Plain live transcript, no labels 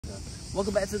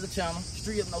Welcome back to the channel.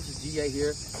 Street Hypnosis GA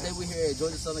here. Today we're here at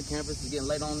Georgia Southern Campus. It's getting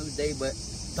late on in the day, but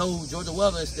though Georgia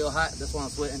weather is still hot, that's why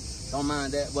I'm sweating. Don't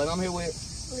mind that. But I'm here with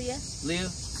Leah. Leah,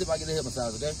 see if I get the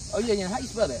hypnotizer, okay? Oh yeah, how you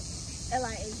spell that?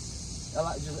 L-I-A.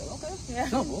 Okay.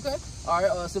 Yeah. Simple, okay. Alright,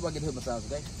 see if I get the hypnotizer,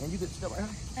 okay? And you get the step right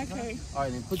here. Okay.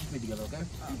 Alright, then put your feet together, okay?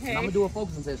 Okay. And I'm gonna do a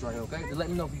focusing test right here, okay? Just let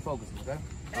me know if you focusing, okay?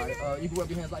 Alright, you can rub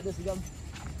your hands like this together.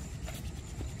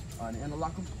 Alright, and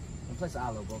interlock them. And place the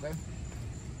eye logo, okay?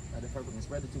 Alright, that's perfect. And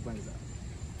spread the two fingers out.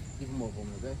 Keep them over for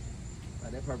me, okay?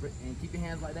 Alright, that's perfect. And keep your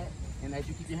hands like that. And as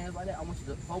you keep your hands like that, I want you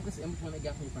to focus in between the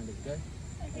gap of your fingers, okay?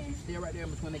 As you stay right there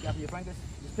in between the gap of your fingers,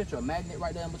 just picture a magnet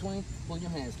right there in between. Pull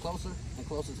your hands closer and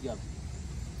closer together.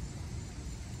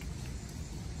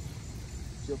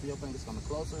 Feel for your fingers coming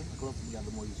closer and closer together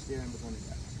the more you steer in between the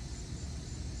gaps.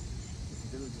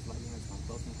 Just like your hands come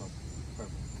closer and closer.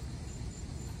 Perfect.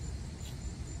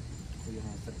 Feel your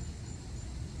hands touch.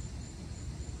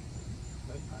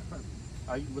 Okay, alright, perfect.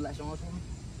 Alright, you can relax your arms for me?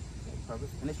 Okay,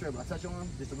 perfect. And then straight, when I touch your arm,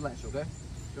 just to relax you, okay?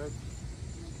 Straight.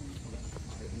 Okay.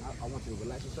 Alright, and I want you to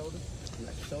relax your shoulders.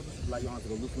 Relax your shoulders. Allow your arms to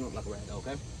go loosen up like a rag doll,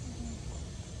 okay?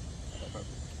 Okay,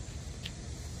 perfect.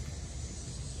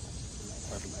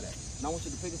 Perfect like that. Now I want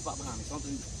you to pick a spot behind me,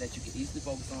 something that you can easily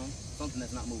focus on, something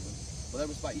that's not moving.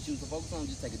 Whatever spot you choose to focus on,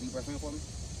 just take a deep breath in for me.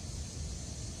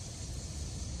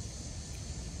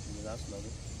 Breathe out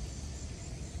slowly.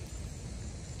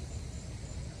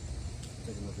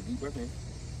 Take another deep breath in.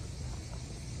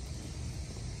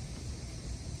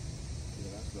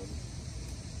 Breathe out slowly.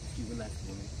 Just keep relaxing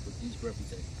for me with each breath you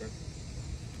take, okay?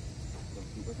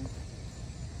 Another deep breath in.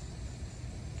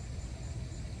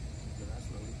 Breathe out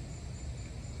slowly.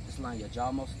 Just allow your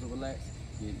jaw muscles to relax,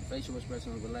 your facial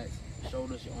expression to relax, your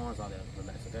shoulders, your arms, all that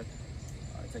relax, okay?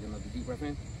 All right, take another deep breath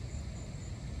in.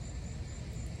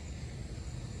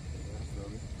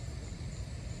 Slowly.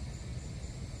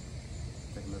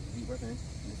 Take another deep breath in. And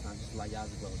this time, just allow your eyes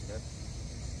to close, okay?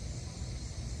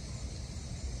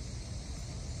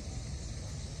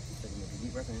 Take another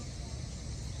deep breath in.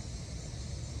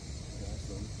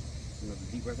 Slowly. Another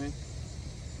deep breath in.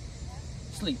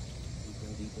 Sleep.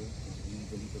 Deeper,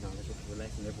 deeper down. Just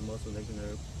relaxing every muscle, every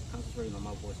nerve, concentrating on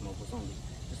my voice only.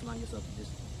 Just allow yourself to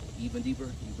just even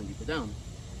deeper down.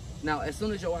 Now, as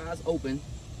soon as your eyes open,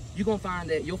 you're gonna find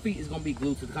that your feet is gonna be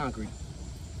glued to the concrete.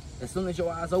 As soon as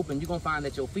your eyes open, you're gonna find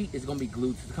that your feet is gonna be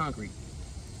glued to the concrete.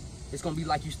 It's gonna be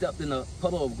like you stepped in a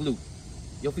puddle of glue.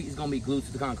 Your feet is gonna be glued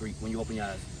to the concrete when you open your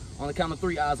eyes. On the count of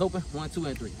 3, eyes open. 1, 2,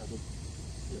 and 3.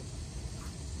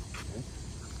 Okay.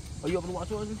 Are you able to watch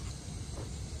yours?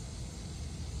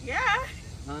 Yeah.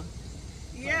 Huh?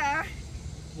 Yeah.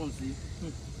 Want to see?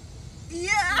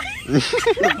 Yeah.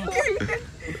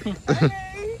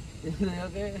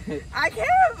 Okay. Okay. I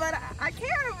can, but I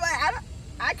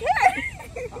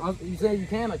can't. You say you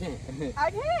can or can't?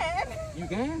 I can. You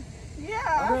can?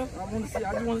 Yeah. Okay.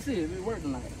 I just want to see it. If it works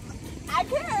tonight. I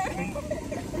can.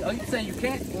 Oh, you saying you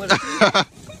can't? No,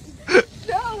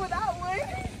 without one.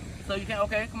 So you can't?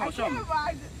 Okay, come on, show me.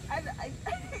 I don't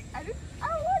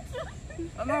want to.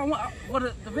 No, I want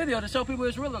the video to show people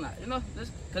it's real or not, you know?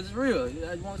 Because it's real. I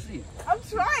just want to see it. I'm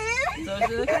trying. So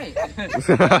it's okay.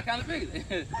 I kind of figured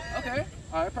it. Okay.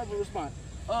 All right, perfect response.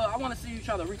 I want to see you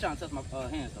try to reach out and touch my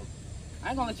hands, though. I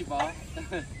ain't going to let you fall.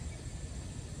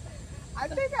 I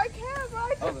think I can, but I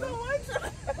just don't want to.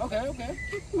 Okay.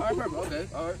 All right, perfect. Okay.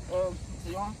 All right.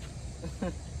 See you on?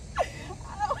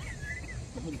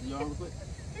 See you on real quick?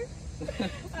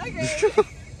 Okay.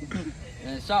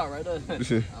 And shot right there.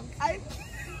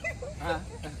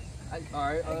 All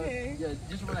right. Okay. Yeah,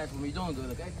 just relax with me. You're doing good,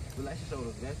 okay? Relax your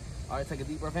shoulders, okay? All right, take a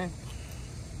deep breath in.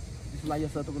 Just allow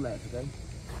yourself to relax, okay?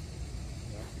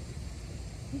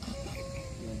 Yeah,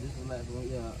 just relax.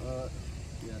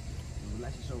 Yeah.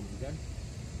 Relax your shoulders, okay?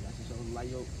 Relax your shoulders. Allow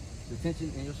the tension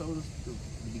in your shoulders to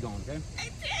be gone, okay? I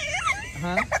did.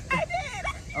 Huh? I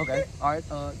did. Okay. All right.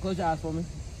 Close your eyes for me.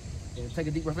 And take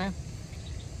a deep breath in.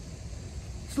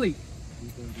 Sleep.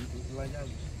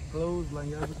 Close, like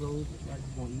your eyes are closed. Like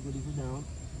you're going deeper down.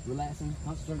 Relaxing,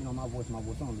 concentrating on my voice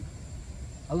only.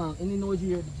 Allow any noise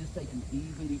you hear to just take you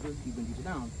even deeper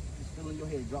down. Just feeling your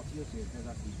head drop to your chest as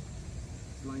I speak.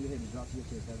 Just allowing your head to drop to your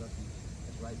chest as I speak.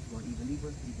 That's right. Going even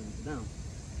deeper down.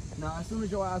 Now, as soon as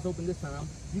your eyes open this time,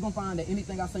 you're going to find that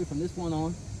anything I say from this point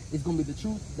on is going to be the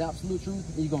truth, the absolute truth,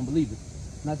 and you're going to believe it.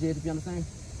 Now, Jed, if you understand?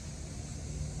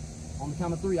 On the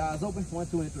count of 3, eyes open. 1,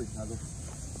 2, and 3. Eyes open.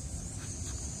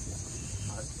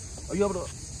 All right. Are you able to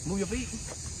move your feet?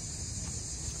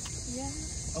 Yeah.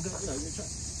 Okay, yeah, you try.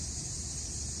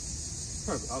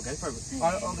 Perfect. Okay, perfect.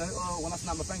 All right, okay. When I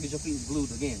snap my fingers, your feet is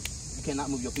glued again. You cannot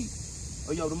move your feet.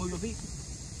 Are you able to move your feet?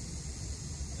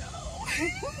 No.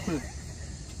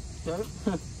 Okay.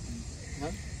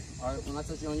 Okay. All right, when I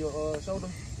touch you on your shoulder,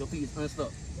 your feet is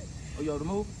unstuck. Oh, you able to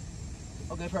move?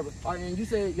 Okay, perfect. All right, and you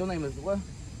said your name is what?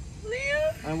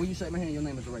 Leah. And when you shake my hand, your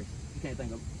name is Ray. You can't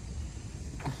think of it.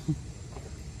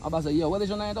 I'm about to say, yo, what is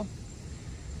your name though?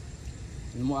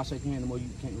 And the more I shake your hand, the more you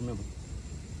can't remember.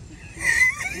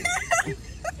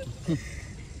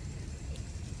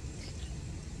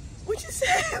 What you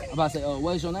said? I'm about to say,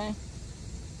 what is your name?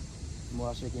 The more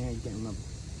I shake your hand, you can't remember.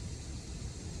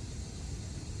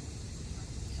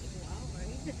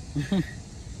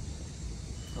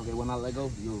 Okay, when I let go,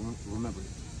 you'll remember it.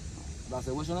 I'm about to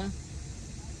say, what's your name?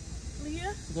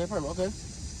 Leah. Okay, perfect. Okay.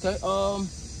 Okay.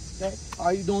 Okay.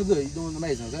 Are you doing good? You're doing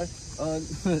amazing. Okay.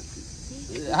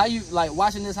 How you like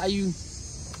watching this? How you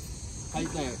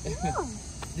think? Yeah.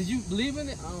 Did you believe in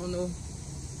it? I don't know.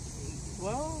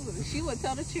 Well, she would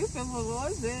tell the truth if it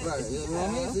wasn't. Right. You know what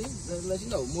I mean? See, let you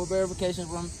know. More verification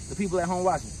from the people at home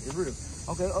watching. It's real.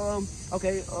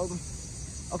 Okay.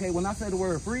 Okay. When I say the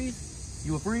word freeze,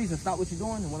 you will freeze and stop what you're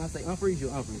doing. And when I say unfreeze,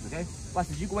 you'll unfreeze. Okay. Watch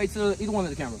this. You can wait till either one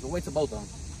of the cameras. Or wait till both of them.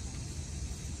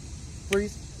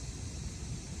 Freeze.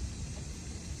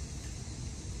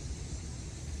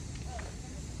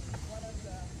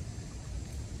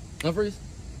 Unfreeze.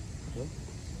 Okay.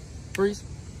 Freeze.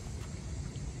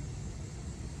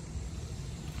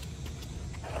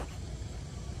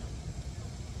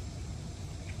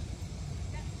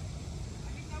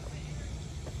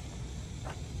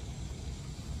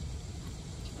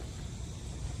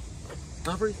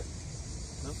 Unfreeze.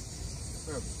 No.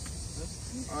 Perfect.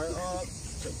 Okay. All right.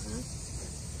 Check.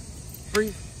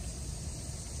 Freeze.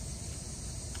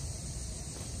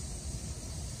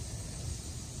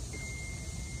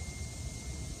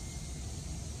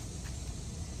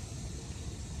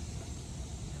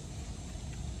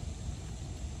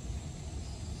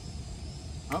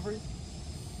 Unfreeze.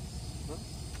 Huh?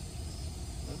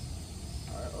 Huh?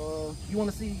 All right. You want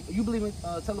to see? You believe in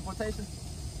teleportation?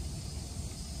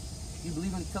 You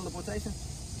believe in teleportation?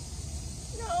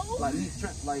 No. Like me,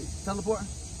 like teleport?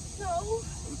 No.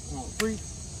 Freeze.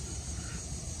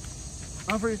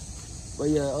 Unfreeze. But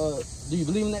yeah, do you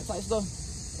believe in that type stuff?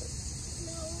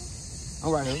 No.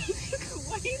 I'm right here.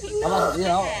 Why you looking?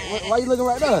 Yeah. Why you looking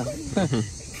right there?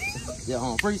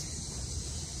 Yeah. Freeze.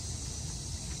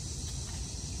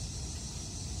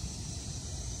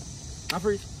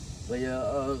 Unfreeze. But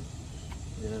yeah.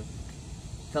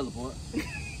 Teleport.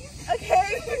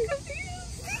 Okay.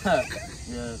 Yeah.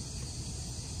 Yeah.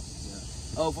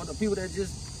 Oh, for the people that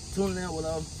just tuning in with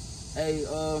hey,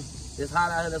 it's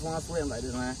hot out here, that's why I'm sweating like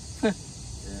this, man.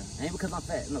 Yeah. Ain't because I'm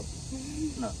fat, no.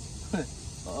 No.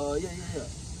 Yeah.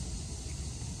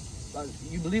 Like,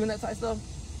 you believe in that type stuff?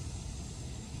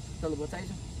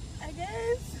 Teleportation? I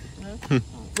guess. Yeah.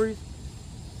 Freeze.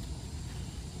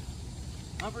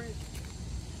 Unfreeze.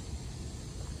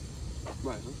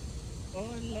 Right. Oh,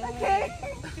 no. Okay.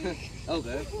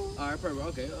 Okay. All right, perfect.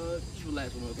 Okay. Just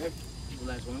relax one, okay?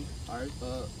 Relax one. All right.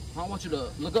 I want you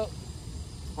to look up.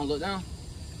 Hold, look down.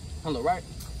 Hold, look right.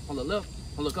 Hold, look left.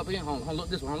 Hold, look up again. Hold, look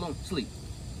this one. Hold on. Sleep.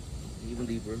 Even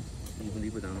deeper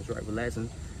down. That's right. Relaxing.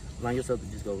 Allow yourself to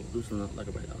just go loosen up like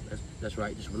a rag doll. That's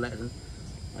right. Just relaxing.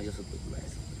 Allow yourself to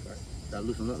relax. That's right. Gotta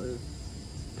loosen up.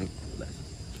 Relaxing.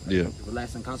 Yeah.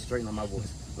 Relaxing. Concentrating on my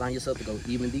voice. Allowing yourself to go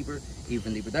even deeper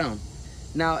down.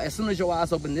 Now, as soon as your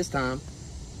eyes open this time,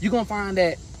 you're gonna find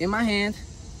that in my hand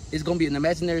is gonna be an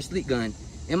imaginary sleep gun.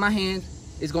 In my hand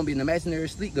is gonna be an imaginary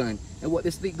sleep gun. And what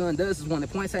this sleep gun does is when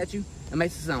it points at you, it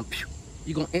makes it sound pew.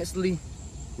 You're gonna instantly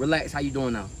relax. How you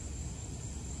doing now?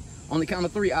 On the count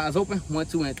of 3, eyes open. 1,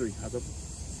 2, and 3. Eyes open.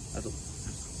 Eyes open.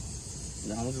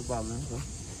 Now, what's the problem, man?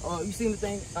 Oh, you see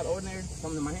anything out of ordinary?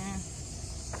 Something in my hand?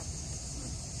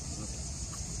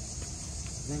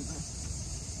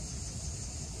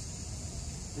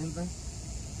 Anything?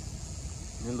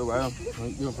 You look right here.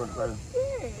 You look right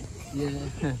here.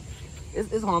 Yeah.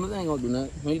 It's harmless. It ain't gonna do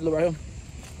nothing. When you look right here.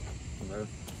 Okay.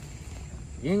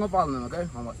 You ain't gonna follow them, okay?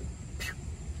 I'm about to.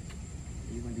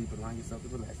 Even deeper, line yourself to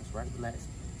relax. That's right, relax.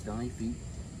 Stay on your feet.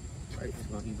 Right, it's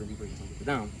going even deeper. You're gonna get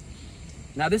down.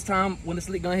 Now this time, when the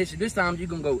sleep gun hits you, this time you're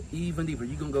gonna go even deeper.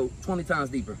 You're gonna go 20 times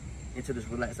deeper into this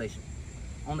relaxation.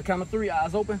 On the count of 3,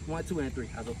 eyes open. 1, 2, and 3.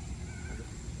 Eyes open.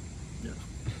 Yeah.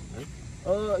 Right.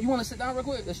 You wanna sit down real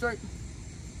quick? That's straight.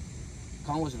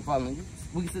 Calm wants you to follow you.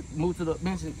 We can move to the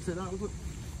bench and sit down real quick.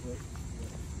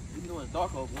 You know it's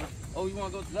dark over there. Oh, you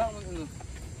wanna go to that one in the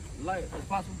light as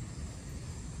possible?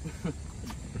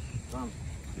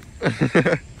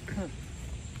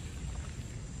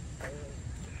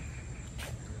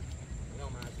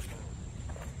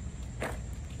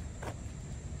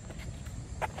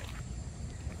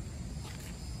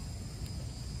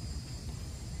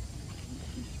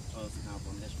 sit down for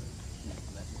a minute straight.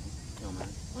 You don't mind.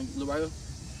 Look right here.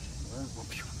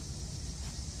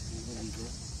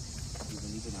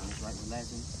 Even deeper down. It's right,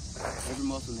 relaxing. Every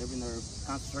muscle and every nerve,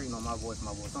 concentrating on my voice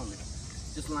only.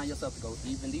 Just allow yourself to go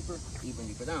even deeper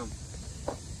down.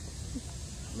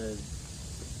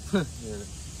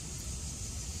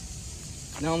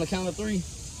 Now on the count of 3,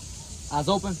 eyes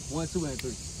open. 1, 2, and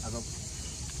 3. Eyes open.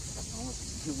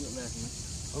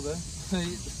 Okay.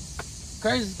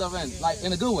 Crazy stuff, and like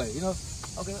in a good way, you know.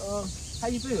 Okay. How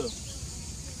you feel?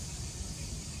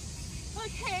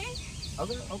 Okay.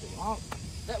 Okay.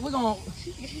 We're gonna.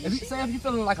 If you're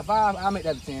feeling like a 5, I'll make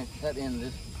that a 10 at the end of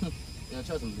this. Yeah,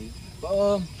 trust me, please.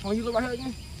 But when you look right here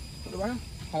again, look right here.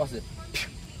 Watch this.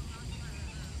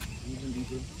 Even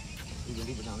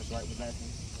deeper down. That's right.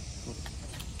 Relaxing.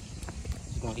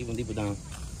 Just going even deeper down.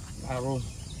 EYEROLL.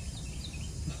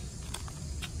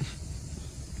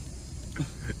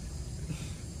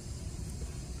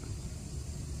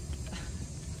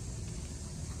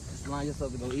 Just allow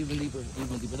yourself to go even deeper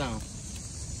down.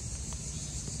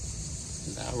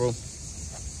 EYEROLL.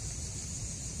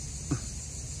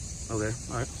 Okay,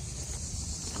 all right.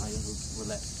 Now you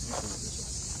relax.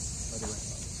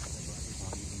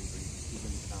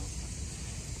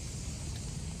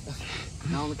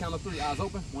 Now on the count of 3, eyes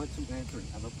open. 1, 2, and 3.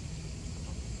 Eyes open.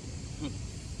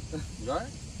 You all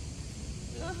right?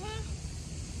 Yeah.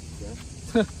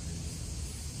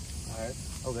 All right.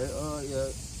 Okay. Yeah.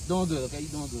 Doing good. Okay. You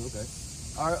doing good. Okay.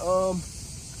 All right.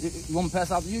 You want me to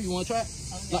pass out to you? You want to try it?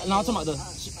 No, I'm talking about the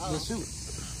shoot.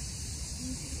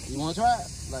 You want to try it?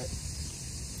 Like,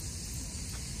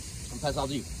 I'm pass out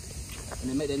to you, and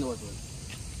then make that noise with it.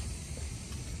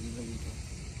 Even deeper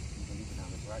down.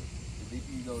 That's right. The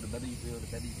deeper you go, the better you feel. The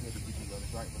better you feel, the deeper you go.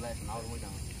 That's right. Relaxing all the way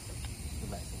down.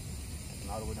 Relaxing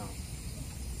all the way down.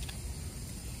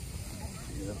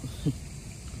 Yeah.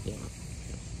 Yeah.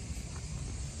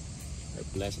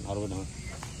 Relaxing all the way down.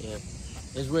 Yeah.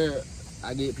 It's rare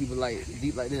I get people like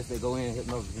deep like this. They go in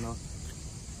hypnosis, you know.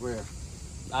 Rare.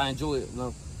 I enjoy it, you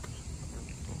know.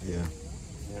 Yeah.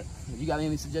 Yeah. You got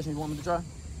any suggestions you want me to try?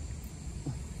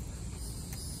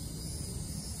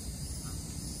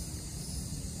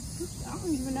 I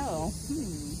don't even know.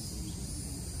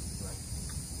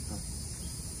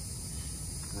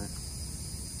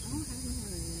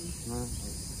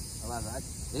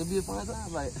 It'll be a fun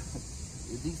time, like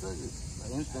it's deep subject,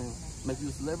 like anything, make you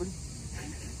a celebrity.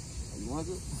 You want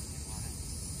to?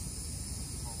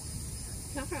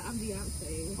 Tell her I'm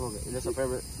Beyonce. Okay, that's her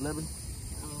favorite celebrity?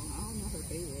 Oh, I don't know her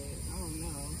favorite. I don't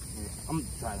know. Yeah. I'm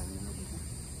trying to.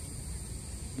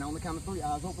 Now on the count of 3,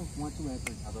 eyes open. 1, 2, and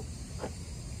 3. Eyes open.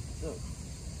 So,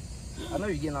 I know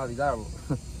you're getting all these eyebrows.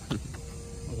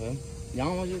 Okay.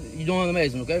 Y'all, you're doing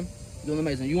amazing. Okay. You're doing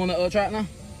amazing. You want to try it now?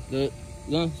 The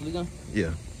gun, sleep gun.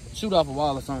 Yeah. Shoot off a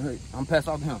wall or something. I'm passed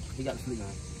off to him. He got the sleep gun.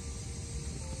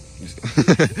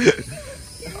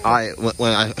 All right.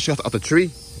 When I shoot off the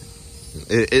tree,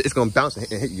 it's gonna bounce and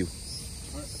hit you.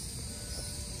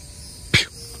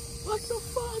 What the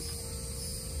fuck?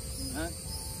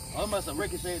 Oh, it must have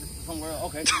ricocheted somewhere.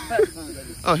 Okay.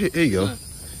 Oh, here you go.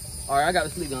 All right, I got the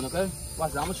sleep gun. Okay.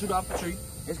 Watch this. I'm gonna shoot off the tree.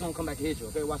 It's gonna come back and hit you.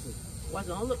 Okay. Watch this. Watch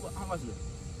this. Don't look. Watch this.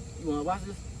 You wanna watch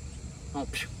this?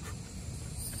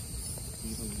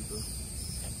 Even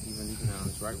deeper down.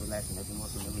 It's right. Relaxing every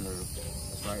muscle, every nerve.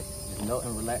 That's right. Just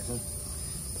melting, relaxing,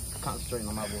 concentrating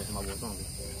on my voice and my voice only.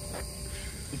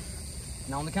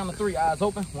 Now on the count of 3, eyes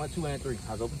open. 1, 2, and 3.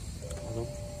 Eyes open. Eyes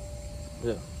open.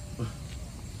 Yeah.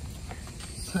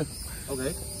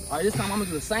 Okay. All right. This time I'm gonna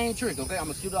do the same trick. Okay. I'm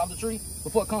gonna shoot it off the tree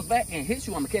before it comes back and hits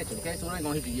you. I'm gonna catch it. Okay. So it ain't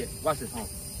gonna hit you yet. Watch this. Home.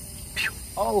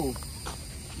 Oh.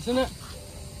 You seen that?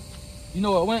 You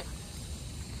know where it went?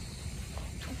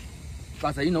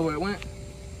 I say, you know where it went?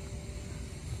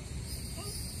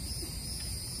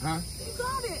 Huh? You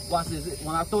got it. Watch this.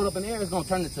 When I throw it up in the air, it's gonna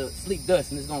turn into sleep dust,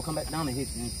 and it's gonna come back down and hit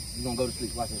you. And you're gonna go to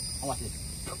sleep. Watch this. Watch this.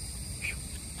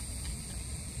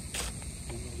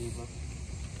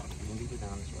 Even deeper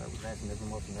down. That's right. Relaxing every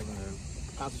muscle, every nerve.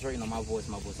 Concentrating on my voice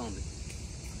only.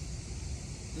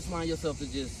 Just allow yourself to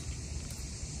just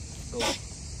go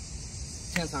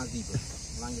 10 times deeper.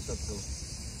 Allow yourself to go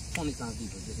 20 times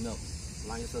deeper. Just melt.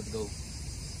 Allow yourself to go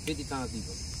 50 times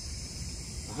deeper.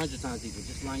 100 times deeper.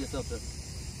 Just allow yourself to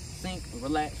sink,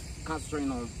 relax,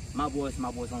 concentrating on my voice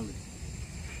only.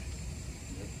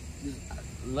 Just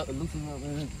loosen up,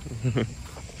 man.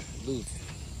 Loose.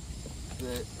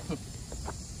 Good.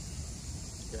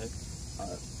 Okay. All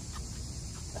right.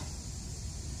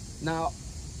 Now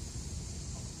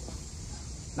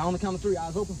on the count of 3,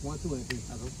 eyes open. 1, 2, and 3.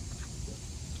 Eyes open.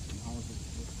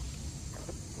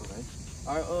 Okay.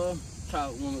 All right. Try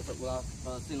one with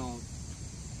sitting on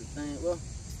the thing. Well,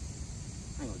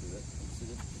 I ain't gonna do that. See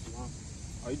this? You want?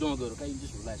 Are you doing good? Okay, you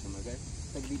just relax from it. Okay,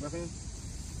 take a deep breath in.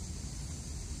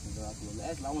 And go out to the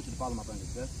left. Actually, I want you to follow my fingers.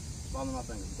 Okay, follow my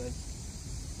fingers. Okay,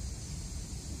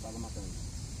 follow my fingers.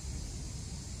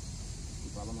 You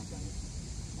follow my fingers.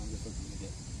 I'm just looking to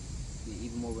get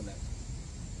even more relaxed.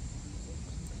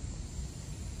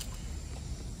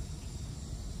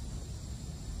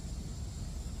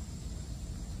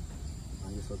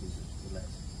 I'm just looking to relax.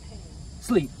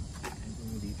 Sleep.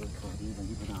 Even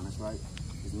deeper down. That's right.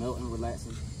 Just melting,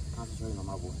 relaxing, concentrating on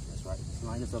my voice. That's right. Just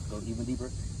line yourself to go even deeper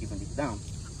down.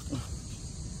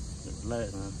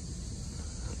 Relax, man.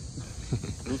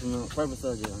 Loosen up. Perfect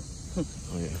surgery.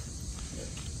 Oh yeah.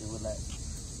 Just relax.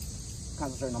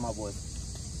 Concentrating on my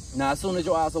voice. Now, as soon as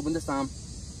your eyes open this time,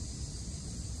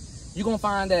 you're gonna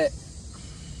find that.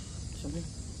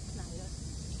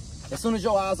 As soon as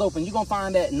your eyes open, you're gonna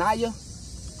find that Naya,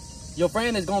 your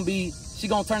friend, is gonna be. She's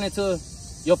gonna turn into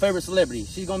your favorite celebrity.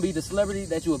 She's gonna be the celebrity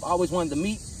that you have always wanted to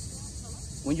meet.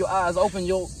 When your eyes open,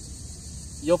 your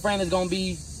friend is gonna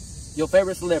be your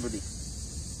favorite celebrity.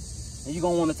 And you're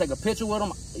gonna want to take a picture with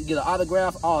them, get an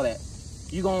autograph, all that.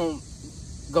 You're gonna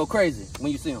go crazy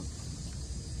when you see them.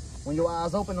 When your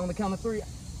eyes open on the count of 3,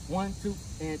 1, 2,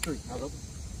 and 3. Eyes open.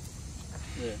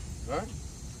 Yeah. All right.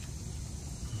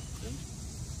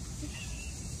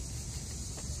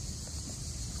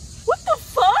 What the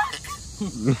fuck?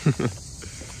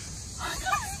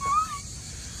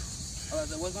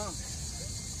 What's on?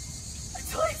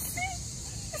 That's what I see.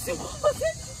 Is it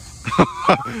walking?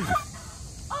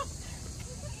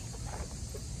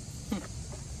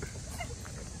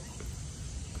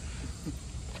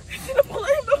 Is it a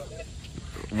plane?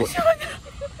 What?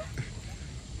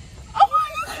 Oh my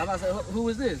god. I'm about to say, who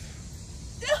is this?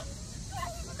 This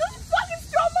fucking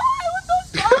Stromae. What the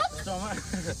fuck? Stromae.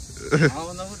 I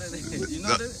don't know who that is. You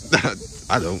know that?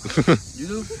 I don't. You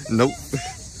do? Nope.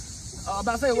 I'm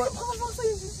about to say, what?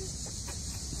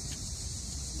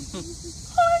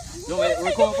 You want me to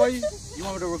record for you? You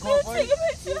want me to record for you? Take a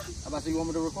picture. I'm about to say, you want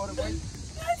me to record it for you?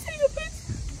 Can I take a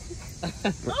picture?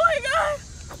 Oh my god.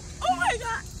 Oh my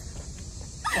god.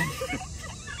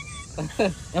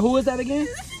 And who is that again?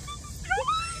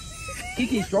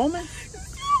 Kiki Stroman?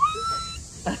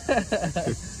 Oh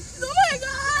my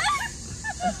god.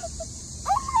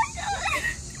 Oh my god.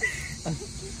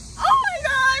 Oh my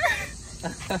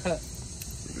god.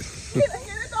 Can I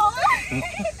get an autograph?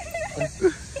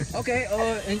 Okay,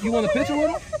 and you want a picture with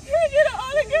him? Can I get an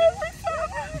autograph or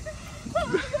something? Oh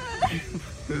my god.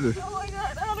 Oh my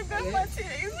god, autograph my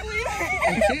titties, please.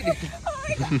 Oh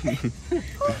my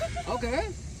god. Okay.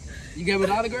 You gave it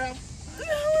an autograph? No, an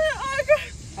autograph.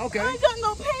 Okay. I ain't got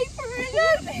no paper or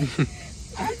nothing.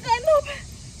 I got no pen.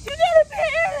 You got a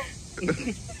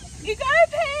pen? You got a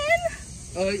pen?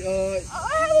 I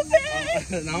have a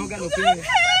pen. No, I don't got no You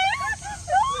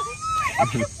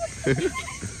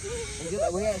got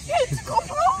a pen. pen? It's a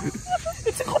GoPro.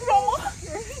 It's a GoPro.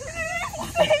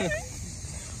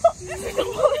 It's a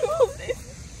GoPro.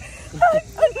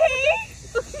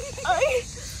 Okay.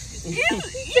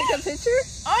 Take a picture?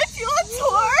 Aren't you on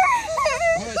tour?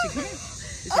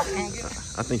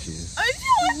 I think she is. Aren't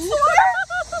you on tour?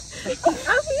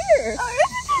 I'm here.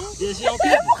 Yeah, she on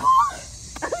camera.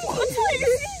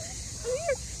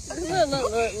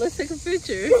 Look, let's take a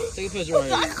picture. Take a picture right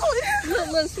here.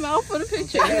 Look, smile for the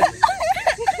picture.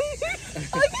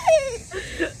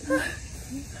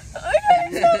 Okay,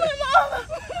 tell my mama.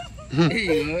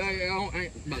 Here you go. I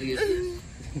ain't about to get you.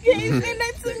 Can you send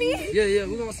that to me? Yeah,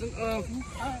 we're gonna send,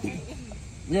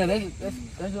 yeah,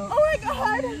 that's your... Oh my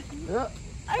god. Yeah.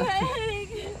 I got a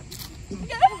headache.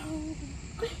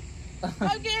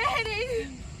 I'm getting a headache.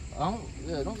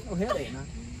 Don't get no headache now.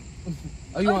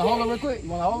 Oh, you want to hold her real quick? You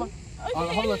want to hold her?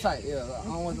 Okay. Hold her tight. Yeah, I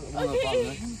don't want to follow her. Okay.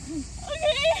 Yeah.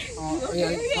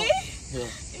 Okay. Yeah.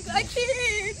 You got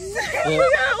kids. You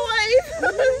got a wife.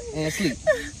 And sleep.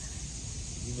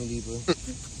 Even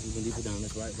deeper down.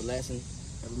 That's right. Relaxing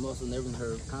every muscle, nerve, and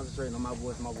nerve. Concentrating on my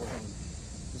voice only.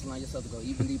 Just allow yourself to go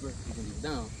even deeper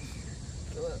down.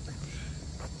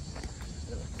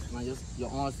 Allow your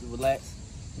arms to relax.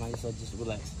 Allow yourself just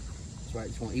relax. That's right.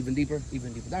 Just want even deeper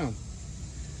down.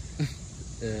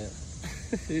 Yeah.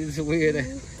 It's weird.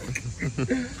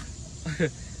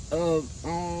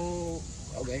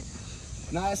 Okay.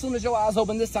 Now, as soon as your eyes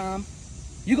open this time,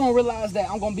 you're gonna realize that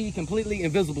I'm gonna be completely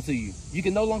invisible to you. You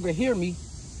can no longer hear me,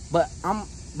 but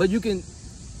you can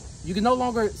no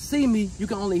longer see me. You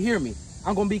can only hear me.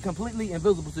 I'm gonna be completely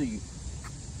invisible to you.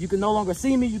 You can no longer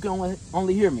see me. You can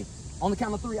only hear me. On the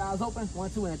count of 3, eyes open. 1,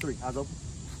 2, and 3. Eyes open.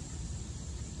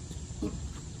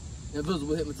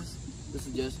 Invisible hypnotist. This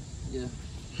is just, yeah.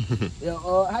 Yeah,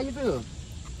 how you feel?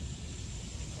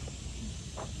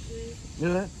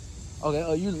 Yeah.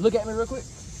 Okay, you look at me real quick.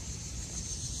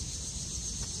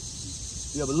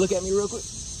 Yeah, but look at me real quick.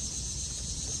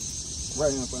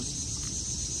 Right here in front.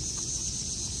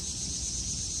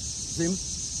 See me?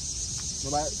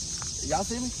 Nobody? Y'all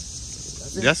see me?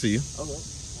 Yeah, I see you. Okay.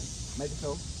 Make it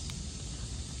so.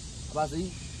 About to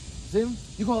eat. See me?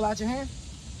 You gonna hold out your hand?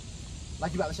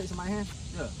 Like you about to shake somebody's hand?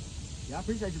 Yeah. Yeah, I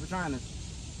appreciate you for trying this.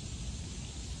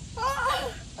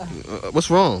 What's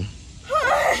wrong?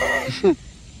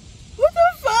 What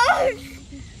the fuck?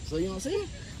 So you don't see me?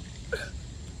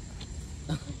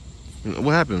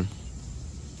 What happened?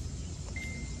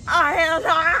 Oh hell no!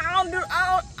 I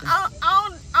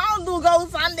don't do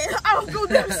ghosts on this. I don't do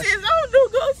them shit. I don't do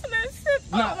ghosts on that shit.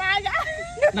 Oh Nah. my god!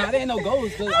 Nah, there ain't no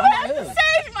ghosts. I'm I'm gonna not have to here.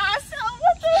 save myself.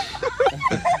 What the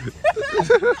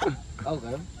fuck?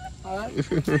 Okay. All right.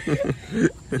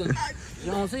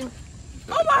 You don't see me?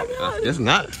 Oh my god! Guess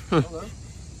not. Okay.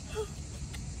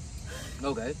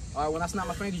 Okay. All right. When I snap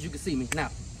my fingers, you can see me now.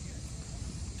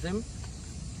 See me?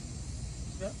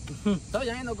 Yeah. So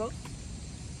you ain't no ghost.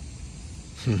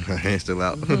 My hand's still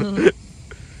out. All right.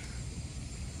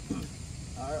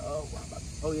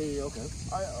 Oh yeah. Okay.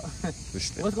 All right.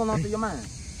 What's going on through your mind?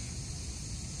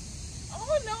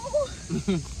 Oh no!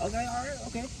 Okay. All right.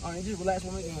 Okay. All right. Just relax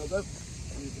for me. Okay.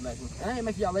 Relax. And I ain't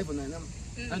making y'all late for nothing.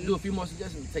 I'm do a few more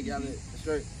suggestions to take y'all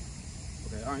straight.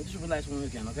 Okay. All right. Just relax when we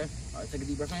can. Okay. All right. Take a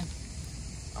deep breath in.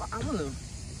 I'm gonna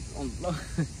on the floor.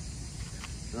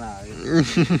 Nah.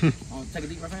 Take a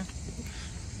deep breath in.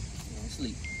 And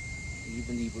sleep.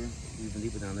 Even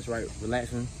deeper down. That's right.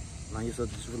 Relaxing. Allow yourself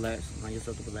to just relax. Allow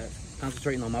yourself to relax.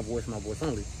 Concentrating on my voice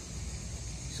only.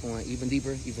 Just going even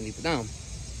deeper down.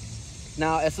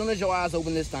 Now, as soon as your eyes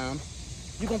open this time,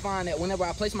 you're gonna find that whenever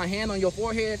I place my hand on your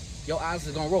forehead, your eyes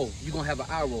are gonna roll. You're gonna have an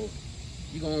eye roll.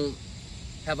 You're gonna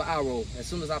have an eye roll. As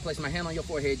soon as I place my hand on your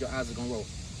forehead, your eyes are gonna roll.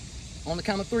 On the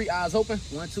count of 3, eyes open.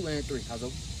 1, 2, and 3. Eyes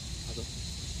open. Eyes open.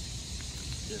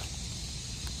 Yeah.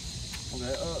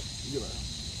 Okay, you're right.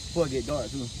 Before it get dark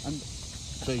too. I'll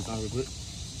show you something real quick.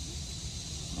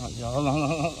 All right, y'all, hold on.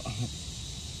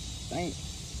 Dang.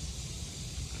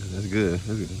 That's good.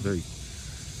 That's good. That's very.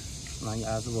 Now your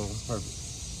eyes are rolling. Perfect.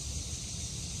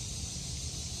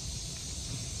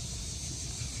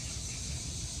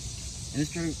 And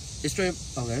it's straight.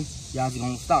 Okay. Your eyes are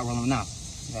gonna stop rolling now.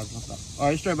 Your eyes are gonna stop. All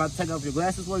right, straight. About to take off your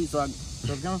glasses for you, so I can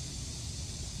start going.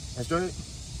 That's straight.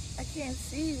 I can't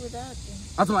see without them.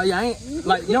 I'm talking about, yeah, I ain't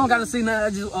like you don't gotta see nothing. I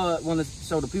just want to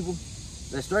show the people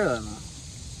that's straight or not.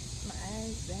 My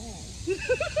eyes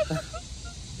bad.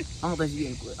 I don't think you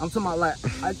getting quit. I'm talking about like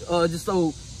just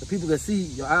so the people can see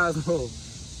your eyes roll.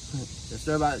 Just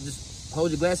straight about just hold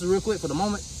your glasses real quick for the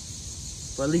moment,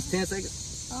 for at least 10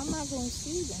 seconds. I'm not gonna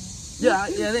see them. Yeah,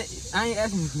 I ain't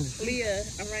asking. Leah,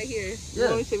 I'm right here. Yeah.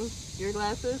 You want me to see your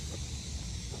glasses?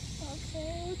 Okay,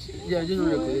 what you Yeah, just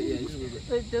real quick. Yeah, just real quick.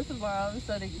 But just tomorrow,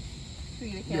 so they can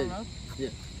see the camera. Yeah,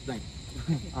 thank you.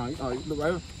 All right, look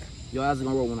right here. Your eyes are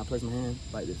gonna roll when I place my hand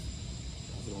like this.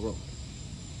 Your eyes are gonna roll.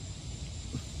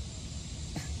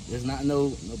 There's not no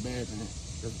bad thing.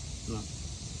 No.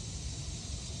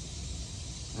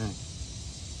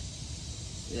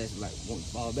 Yeah, it's like won't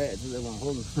fall back. Just that one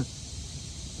holding.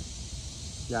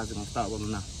 Your eyes are gonna start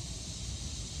rolling now.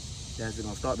 Your eyes are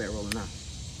gonna start back rolling now.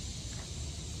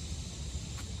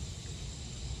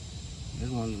 This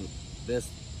is one of the best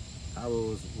eye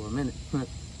rolls for a minute. Your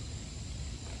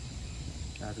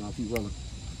eyes are gonna keep rolling.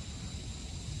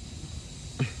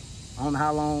 I don't know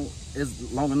how long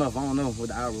it's long enough. I don't know with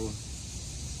the eye roll.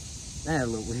 That a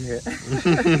little weird.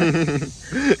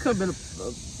 Could have been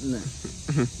nah.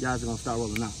 Your eyes are gonna start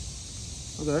rolling now.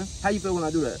 Okay. How you feel when I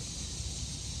do that?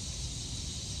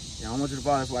 Yeah, I don't want you to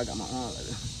fall. That's why I got my arm like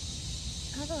that.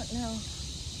 I don't know.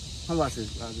 How about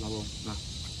this? Your eyes are gonna roll now.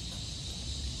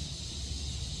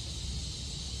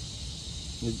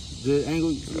 Good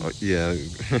angle? Oh, yeah.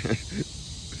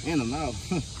 And the mouth.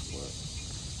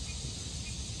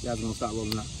 Y'all gonna start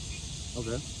rolling out.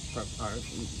 Okay. Perfect. All right.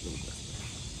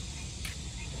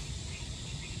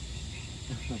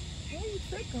 Why you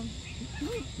trick them?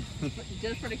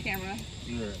 Just for the camera.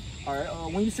 Yeah. All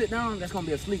right. When you sit down, that's gonna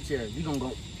be a sleep chair. You're gonna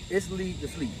go instantly to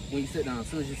sleep when you sit down. As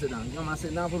soon as you sit down, you don't mind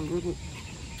sitting down for a group. You're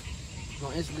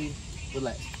gonna instantly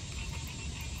relax.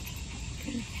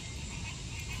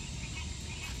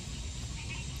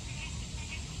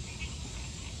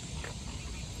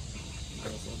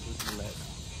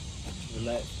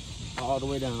 Relax all the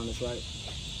way down. That's right.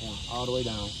 Yeah, all the way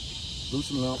down.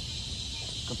 Loosen up.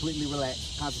 Completely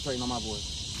relax. Concentrating on my voice.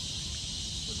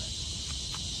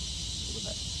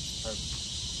 Relax. Perfect.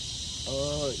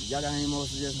 Y'all got any more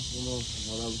suggestions?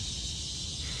 Whatever.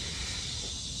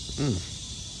 I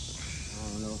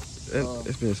don't know.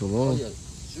 It's been so long. Oh, yeah.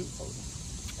 Shoe.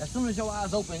 As soon as your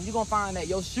eyes open, you're gonna find that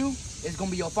your shoe is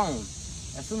gonna be your phone.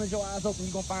 As soon as your eyes open,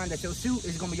 you're gonna find that your shoe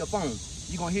is gonna be your phone.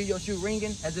 You're gonna hear your shoe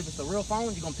ringing as if it's a real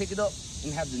phone. You're gonna pick it up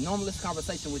and have the normalest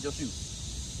conversation with your shoe.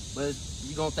 But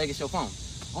you're gonna think it's your phone.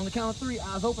 On the count of 3,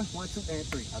 eyes open. 1, 2, and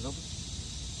 3. Eyes open.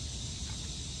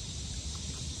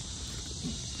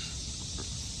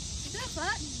 That's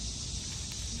what?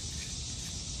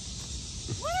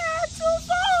 Where are 2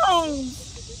 phones?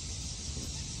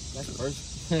 That's the first.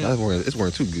 It's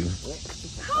wearing too good.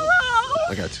 Hello?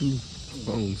 I got 2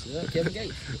 phones. Yeah, Kevin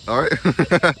Gates. All right.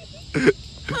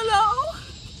 Hello?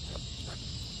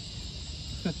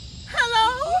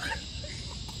 Hello?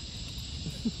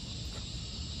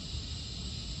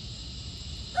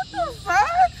 What the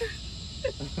fuck?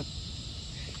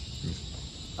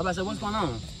 I'm about to say, what's going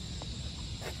on?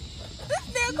 This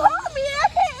nigga called me. I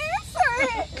can't answer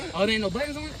it. Oh, there ain't no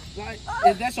buttons on it? Like,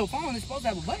 if that's your phone, it's supposed to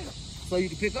have a button so you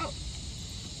can pick up.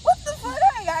 What the fuck? I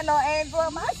ain't got no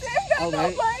Android. My shit ain't got no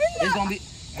Okay. button. It's gonna be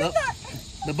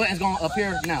the button's gonna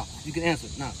appear now. You can answer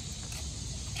now.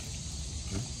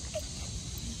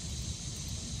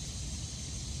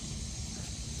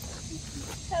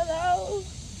 Hello?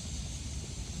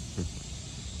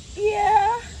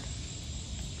 Yeah.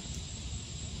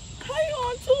 How you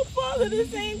on 2 phones at the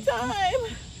same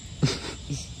time?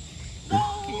 No.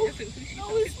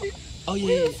 Oh We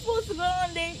yeah. were supposed to go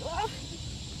on date.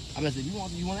 I'm about to say, you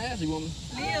want to ask? You want me?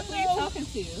 Yeah, who you talking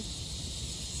to?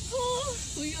 Oh,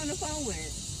 Who you on the phone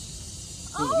with?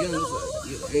 no.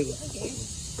 Okay.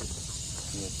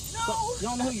 No. So, you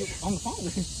don't know who you're on the phone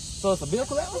with. So it's a bill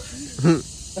collector?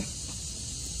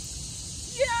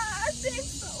 Yeah, I think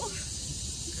so.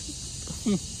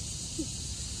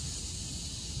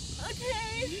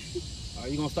 Okay. Are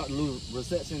you gonna start the little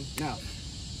reception now?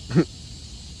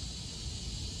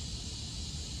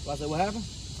 I said, what happened?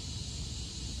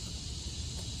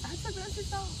 I took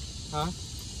this off. Huh?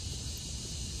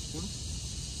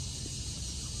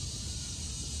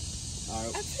 All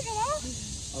right. I took it off.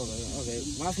 Okay.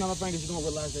 When I snap my fingers, you're gonna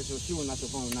realize that your shoe and not your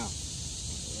phone now.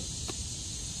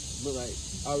 Look like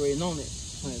I already known it.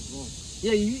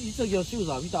 Yeah, you took your shoes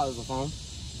off. You thought it was a phone.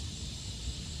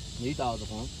 Yeah, you thought it was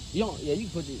a phone. You don't. Yeah, you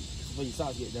can put before your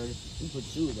socks get dirty. You can put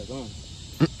your shoes back on.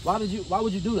 Why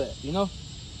would you do that? You know?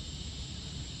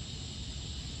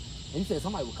 And you said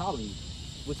somebody was calling you,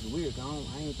 which is weird. Cause I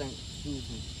ain't think shoes.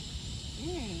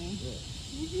 Yeah.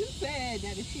 You said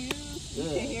that the shoes. You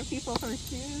Yeah. can hear people for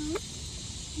shoes.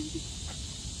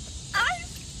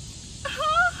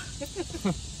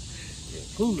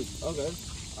 Cool. Okay.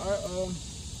 All right.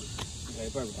 Okay.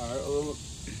 Perfect. All right.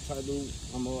 Try to do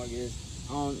one more, I guess.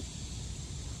 I don't.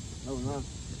 No.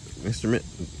 Instrument,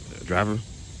 driver,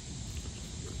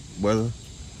 weather.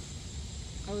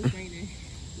 I was raining.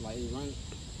 Like it's running.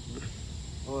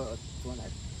 Or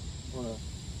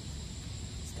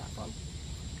sky problem.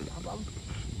 Sky problem.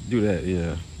 Do that,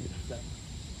 yeah.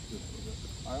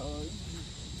 All right.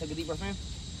 Take a deep breath in.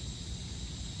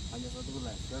 I guess I'll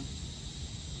relax, okay?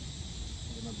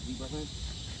 Take another deep breath in.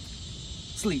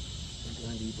 Sleep.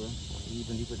 Going deeper,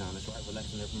 even deeper down. That's right.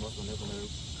 Relaxing every muscle, every nerve.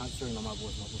 Concentrating on my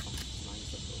voice, muscle phone.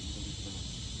 Even deeper down.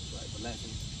 That's right.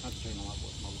 Relaxing. Concentrating on my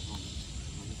voice, muscle phone.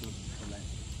 Relax.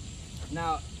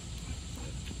 Now,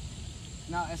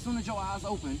 as soon as your eyes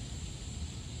open,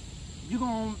 you're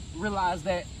gonna realize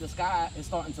that the sky is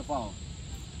starting to fall.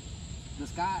 The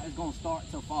sky is gonna start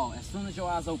to fall. As soon as your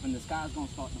eyes open, the sky is gonna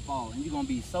start to fall, and you're gonna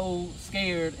be so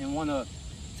scared and wanna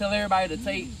tell everybody to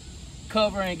take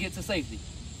cover and get to safety.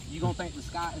 You're gonna think the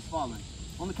sky is falling.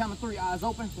 On the count of 3, eyes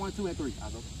open. 1, 2, and 3.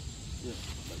 Eyes open. Yeah.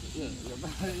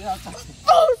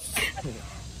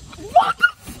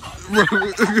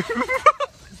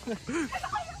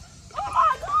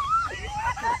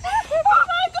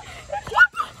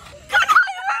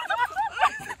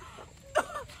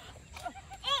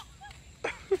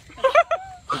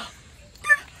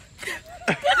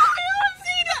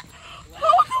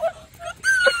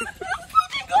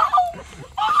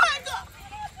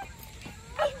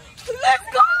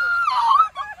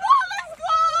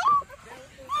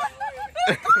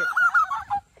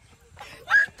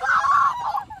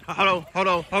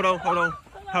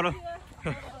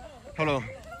 Hold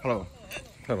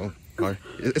on. All right.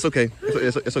 It's okay.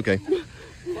 It's okay.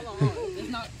 Hold on. It's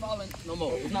not falling no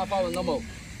more. It's not falling no more.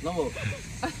 No more.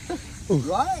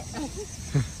 You alright?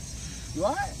 You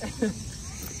alright?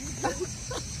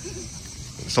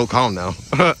 So calm now.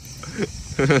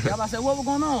 Y'all said, what was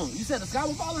going on? You said the sky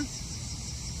was falling?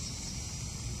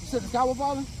 You said the sky was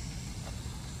falling?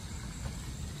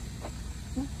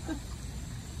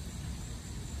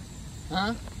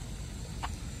 Huh?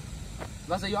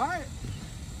 I say, you alright?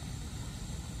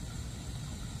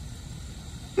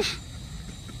 Yeah.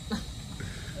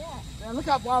 Man, look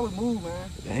how far we move, man.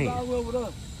 Dang. Look all the way over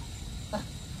there.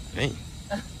 Dang.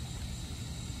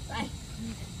 Dang.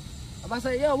 I'm about to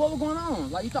say, yeah, what was going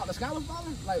on? Like, you thought the sky was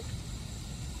falling? Like,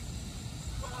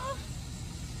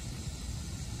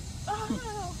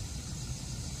 Oh.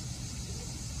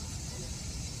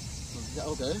 yeah,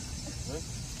 okay.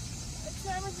 What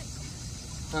time is it?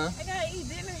 Huh? I gotta eat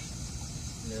dinner.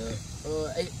 Yeah.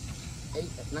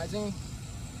 19?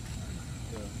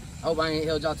 Yeah. I hope I ain't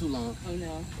held y'all too long. Oh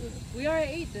no. Yeah. We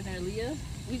already ate dinner, Leah.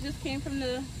 We just came from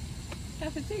the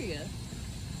cafeteria.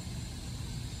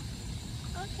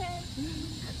 Okay.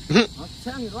 I'm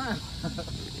telling you, lying.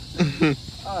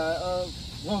 Alright,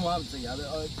 one more I'm gonna take out of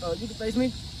there. You can face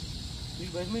me? You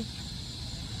can face me?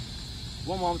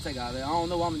 One more I'm gonna take out of there. I don't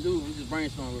know what I'm gonna do. I'm just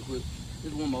brainstorming real quick.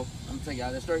 Just one more. I'm gonna take it out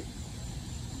of there straight.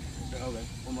 Okay,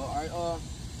 one more. Alright,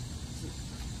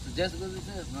 suggested as it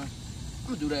says, man.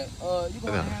 I'm gonna do that. You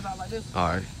gonna have your hands out like this?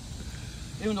 Alright.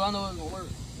 Even though I know it's gonna work.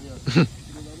 Yeah.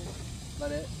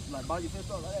 Like that. Like ball your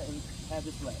fist up like that and have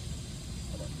this flat.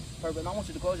 Like that. Perfect. And I want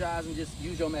you to close your eyes and just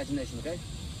use your imagination, okay?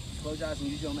 Close your eyes and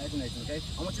use your imagination, okay?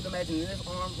 I want you to imagine in this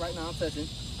arm right now I'm touching,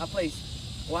 I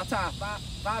tie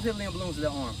five helium balloons to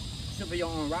that arm. Should be your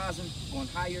arm rising, going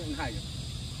higher and higher.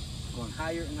 Going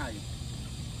higher and higher.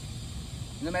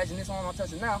 And imagine this arm I'm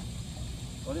touching now,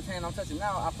 or this hand I'm touching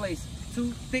now, I place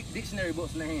 2 thick dictionary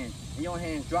books in the hand. And your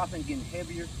hand's dropping, getting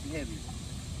heavier and heavier.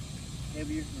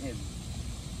 Heavier and heavier.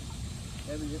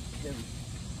 Heavier and heavier.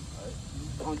 Alright.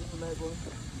 On, just the back room.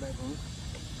 Back room.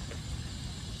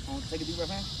 On, take a deep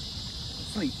breath in.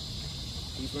 Sleep.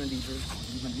 Deeper and deeper.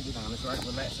 Deeper and deeper down. That's right.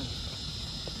 Relaxing.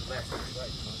 Relaxing. That's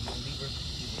right. Deeper and deeper.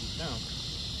 Deeper and deeper down.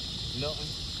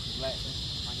 Melting. Relaxing.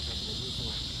 Find yourself a little bit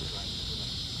more. Relaxing.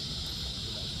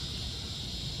 Relaxing.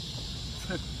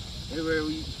 Everywhere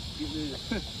we get this.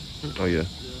 Oh, yeah.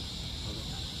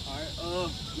 Yeah. Alright,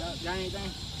 y'all got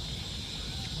anything?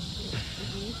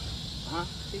 Huh?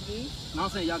 Piggy? No, I'm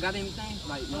saying, y'all got anything?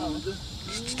 Like, you know what to do?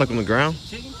 Stuck on the ground?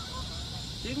 Chicken?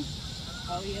 Chicken?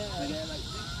 Oh yeah. Like that, like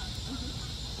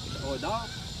chicken? Or a dog?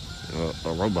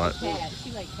 A robot. Cat.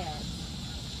 She like cats.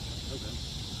 Okay.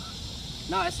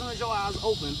 Now, as soon as your eyes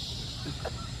open,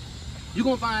 you're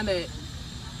gonna find that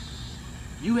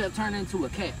you have turned into a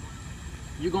cat.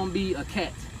 You're gonna be a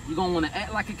cat. You're gonna wanna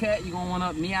act like a cat. You're gonna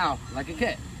wanna meow like a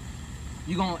cat.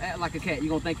 You're gonna act like a cat. You're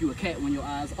gonna think you're a cat when your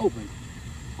eyes open.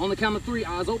 On the count of 3,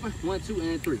 eyes open. 1, 2,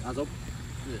 and 3. Eyes open.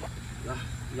 Yeah.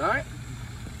 You alright?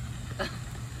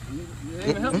 You ain't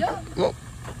even help you out? Well,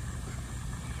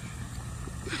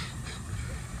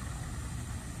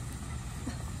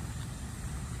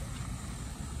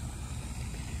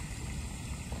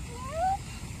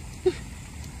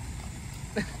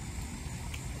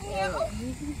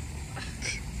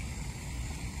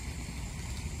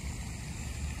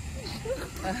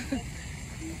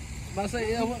 But I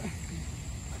say, yeah, what?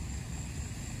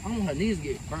 I don't want her knees to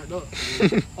get burnt up.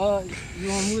 You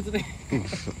wanna move it today?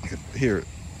 here.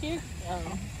 Here.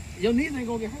 Oh. Your knees ain't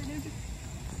gonna get hurt, is it?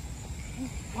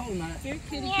 Hold on. Here,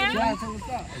 kitty, Try kitty. to tell her to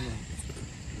stop.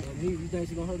 You think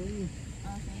she gonna hurt her knee?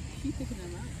 Okay. She's picking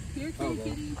them out. Here, kitty, Okay.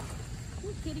 kitty.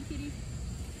 Here, kitty, kitty.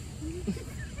 Here,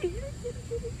 kitty,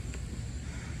 kitty.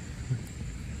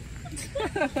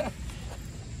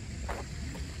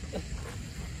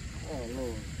 Oh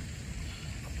Lord.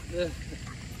 Okay.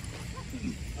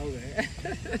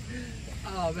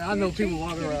 Oh man, I know people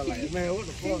walking around like, man, what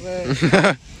the fuck,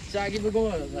 man? Should I keep it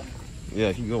going?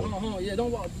 Yeah, keep going. Hold on. Yeah,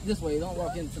 don't walk this way. Don't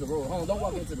walk into the road. Hold on, don't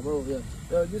walk into the road.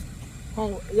 Yeah. Just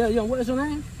hold on. Yeah. What is your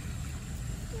name?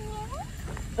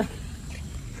 I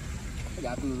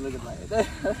got people looking like that.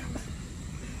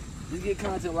 Just get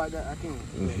content like that. I can't.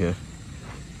 Yeah.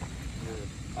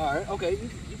 All right. Okay. You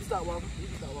can stop walking. You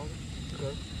can stop walking.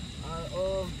 Okay. All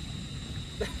right.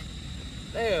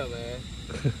 Damn, man.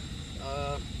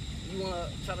 You wanna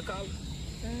try to call her?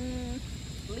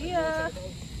 Leah.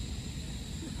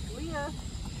 Leah.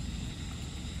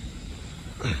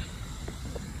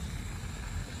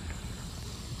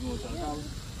 You wanna try to call her?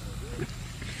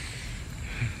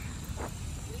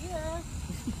 Leah.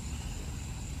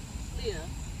 Leah.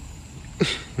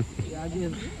 Yeah, I guess. I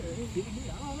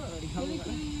don't know. Kitty,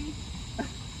 kitty.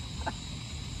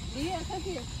 Leah, come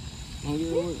here. Don't get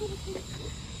it.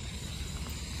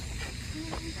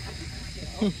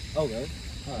 Okay.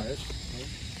 All right.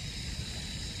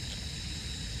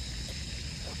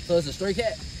 So it's a stray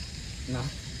cat? No.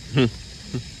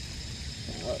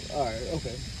 All right.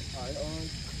 Okay. All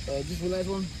right. Just relax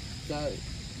one. Try to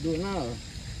do it now.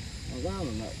 I'm down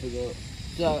or not. Pick up.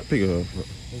 So, Pick it up.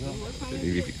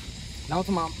 now I'm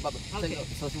talking about to take up,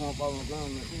 so she won't fall on the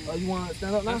ground. Oh, you want to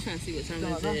stand up I now? was trying to see what time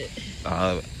is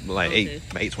it. Like Okay.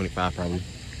 8:25 probably.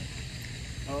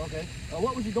 Oh, okay.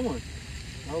 What was you doing?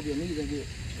 I hope your knees didn't get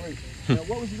straight.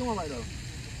 What was you doing right though?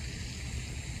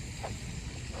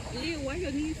 Leah, why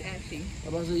your knees ashy? I'm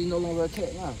about to say you're no longer a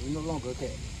cat now. You're no longer a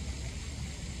cat.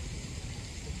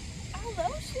 I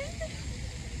love shit.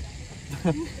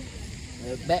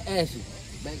 Back ashy.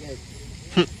 Back ashy.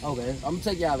 Okay, I'm gonna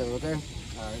take you out of it, okay?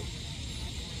 Alright.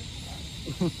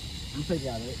 I'm gonna take you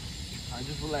out of it. Alright,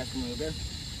 just relax for me, okay?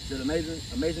 You did an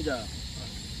amazing job.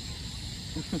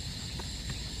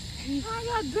 I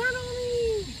got dirt on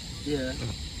me. Yeah.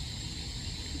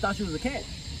 You thought she was a cat?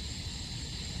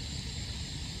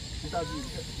 You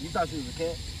thought she was a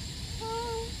cat?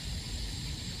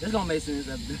 It's gonna make sense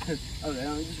after this.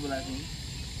 Okay, just relax for me.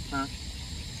 Huh?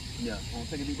 Yeah.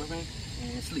 Take a deep breath in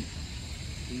and sleep.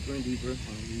 Deeper and deeper,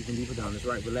 even deeper down. That's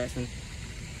right, relaxing.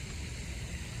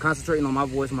 Concentrating on my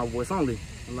voice only.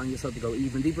 Allowing yourself to go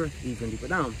even deeper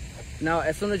down. Now,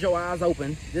 as soon as your eyes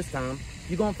open, this time,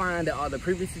 you're gonna find that all the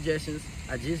previous suggestions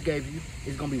I just gave you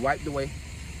is gonna be wiped away.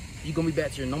 You're gonna be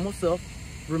back to your normal self,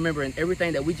 remembering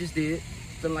everything that we just did,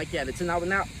 feeling like you had a 10-hour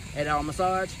nap, 8-hour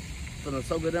massage, feeling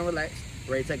so good and relaxed,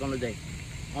 ready to take on the day.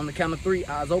 On the count of 3,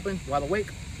 eyes open, wide awake.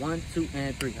 1, 2,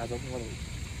 and 3. Eyes open, wide awake.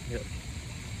 Yep.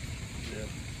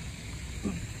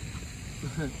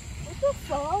 What the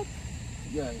fuck?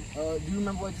 Yeah. Do you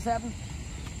remember what just happened?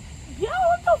 Yo,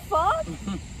 what the fuck?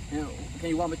 Yeah. Can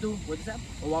you walk me through what just happened?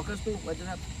 Or walk us through what just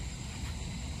happened?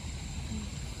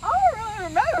 I don't really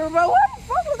remember, but what the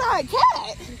fuck was I a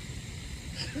cat?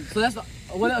 So that's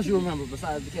what else you remember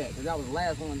besides the cat? Because that was the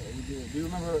last one that we did. Do you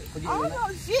remember I forgetting don't that?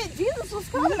 know shit. Jesus was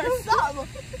coming or something.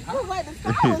 It was like the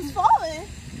sky was falling.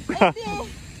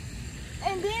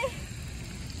 And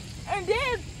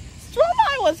then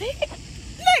Stromae was hit.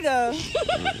 Nigga.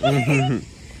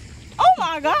 Oh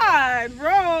my god,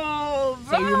 bro.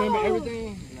 So you remember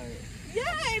everything? Like,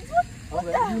 Yes. What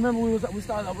okay. You remember we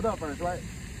started up first, right?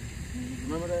 You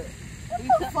remember that?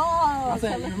 the fuck? I'm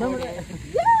saying, you remember that?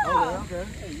 Yeah. Okay.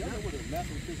 Hey, y'all know what a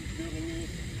massive physics building is?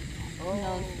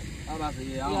 Oh, I'm about to say,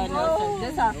 yeah. I Yeah, don't know. no,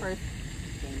 that's our first.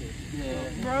 Yeah.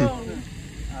 Bro.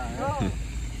 Alright.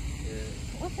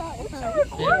 What's our You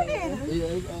recording? Yeah,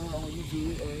 it's on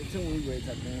YouTube. Tell me when you ready to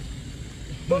type in.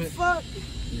 What the fuck?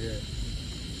 Yeah.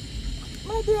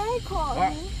 My dad called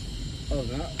me. Oh,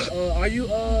 no. Are you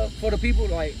for the people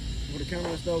like for the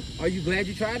camera and stuff? Are you glad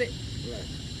you tried it? Right.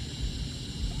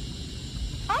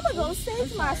 I'm gonna go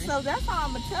save myself. That's all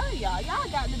I'm gonna tell y'all. Y'all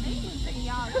got the demons in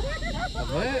y'all.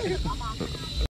 What?